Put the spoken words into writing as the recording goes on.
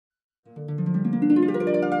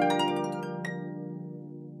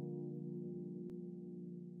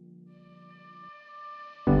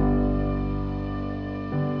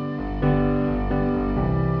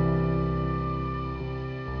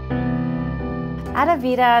At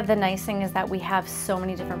Avita, the nice thing is that we have so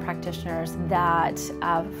many different practitioners that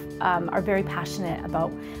are very passionate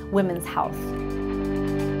about women's health.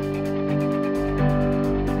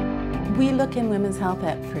 We look in women's health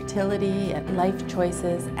at fertility, at life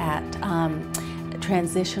choices, at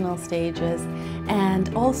transitional stages,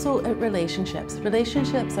 and also at relationships.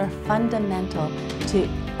 Relationships are fundamental to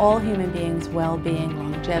all human beings' well-being,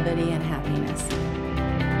 longevity, and happiness.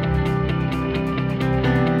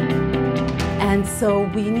 And so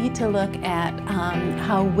we need to look at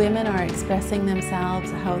how women are expressing themselves,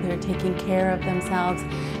 how they're taking care of themselves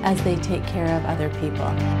as they take care of other people.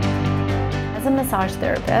 As a massage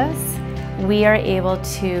therapist, we are able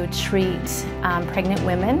to treat pregnant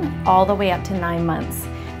women all the way up to 9 months.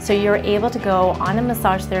 So you're able to go on a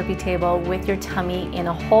massage therapy table with your tummy in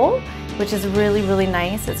a hole, which is really, really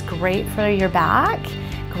nice. It's great for your back,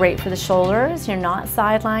 great for the shoulders. You're not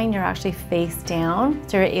sidelined, you're actually face down,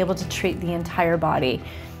 so you're able to treat the entire body.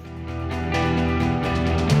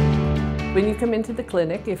 When you come into the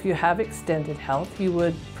clinic, if you have extended health, you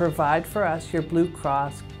would provide for us your Blue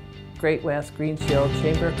Cross, Great West, Green Shield,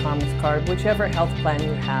 Chamber of Commerce card, whichever health plan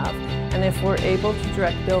you have. And if we're able to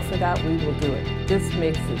direct bill for that, we will do it. This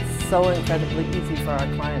makes it so incredibly easy for our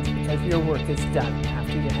clients because your work is done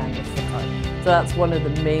after you hand us the card. So that's one of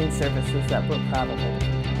the main services that we're proud of.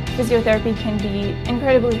 Physiotherapy can be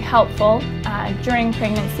incredibly helpful during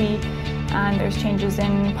pregnancy. There's changes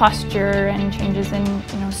in posture and changes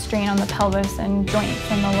in strain on the pelvis and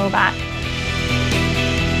joints in the low back.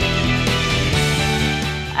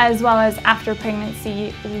 As well as after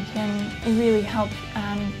pregnancy, we can really help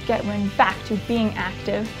get women back to being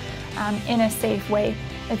active in a safe way.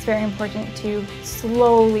 It's very important to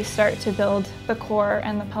slowly start to build the core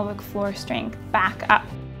and the pelvic floor strength back up.